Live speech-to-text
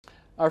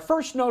Our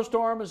first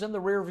snowstorm is in the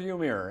rearview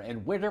mirror,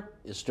 and winter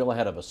is still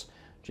ahead of us.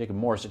 Jacob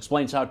Morris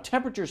explains how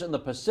temperatures in the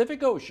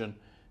Pacific Ocean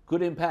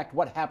could impact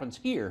what happens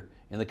here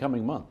in the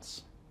coming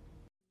months.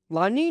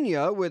 La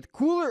Niña, with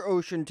cooler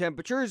ocean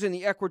temperatures in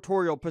the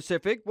equatorial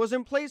Pacific, was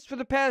in place for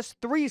the past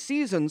 3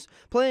 seasons,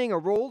 playing a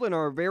role in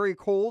our very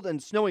cold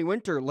and snowy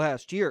winter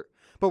last year.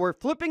 But we're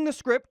flipping the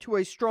script to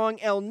a strong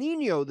El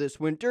Niño this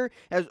winter,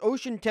 as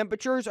ocean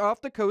temperatures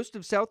off the coast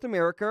of South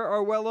America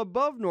are well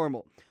above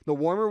normal. The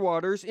warmer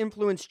waters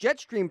influence jet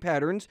stream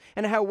patterns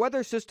and how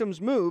weather systems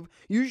move,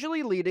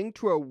 usually leading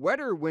to a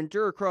wetter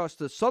winter across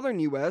the southern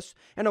U.S.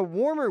 and a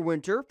warmer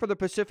winter for the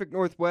Pacific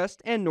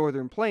Northwest and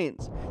northern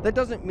plains. That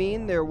doesn't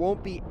mean there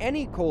won't be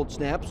any cold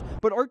snaps,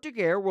 but Arctic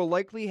air will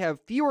likely have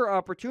fewer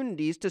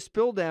opportunities to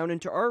spill down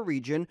into our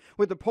region,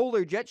 with the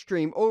polar jet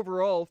stream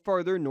overall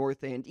farther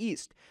north and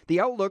east. The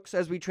outlooks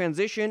as we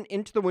transition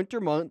into the winter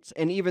months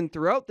and even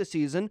throughout the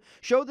season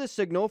show this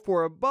signal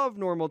for above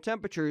normal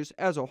temperatures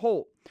as a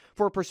whole.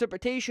 For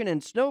precipitation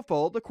and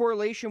snowfall, the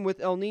correlation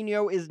with El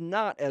Niño is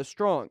not as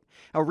strong.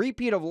 A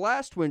repeat of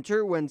last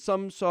winter, when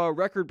some saw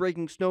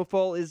record-breaking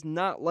snowfall, is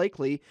not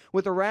likely,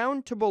 with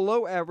around to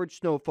below average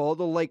snowfall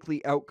the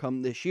likely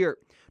outcome this year.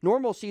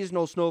 Normal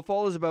seasonal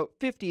snowfall is about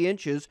 50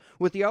 inches,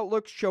 with the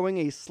outlooks showing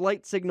a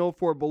slight signal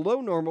for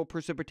below normal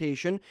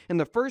precipitation in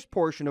the first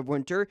portion of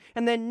winter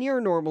and then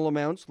near normal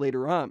amounts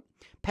later on.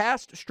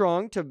 Past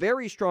strong to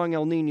very strong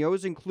El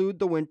Niños include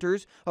the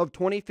winters of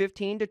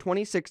 2015 to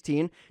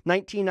 2016,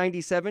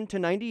 1997 to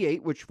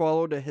 98, which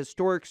followed a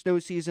historic snow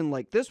season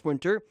like this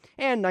winter,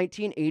 and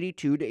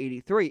 1982 to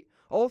 83.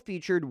 All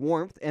featured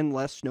warmth and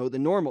less snow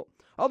than normal.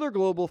 Other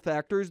global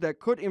factors that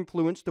could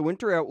influence the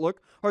winter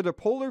outlook are the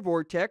polar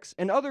vortex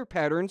and other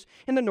patterns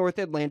in the North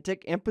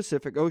Atlantic and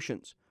Pacific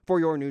Oceans. For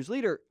your news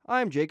leader,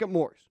 I'm Jacob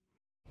Morris.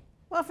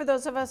 Well, for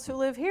those of us who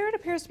live here, it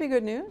appears to be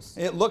good news.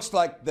 It looks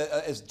like,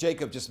 as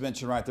Jacob just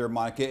mentioned right there,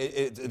 Monica,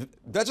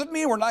 it doesn't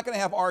mean we're not going to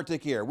have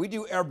Arctic air. We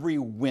do every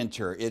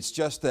winter. It's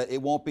just that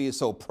it won't be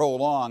so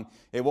prolonged.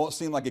 It won't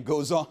seem like it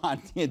goes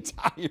on the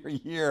entire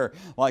year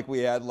like we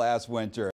had last winter.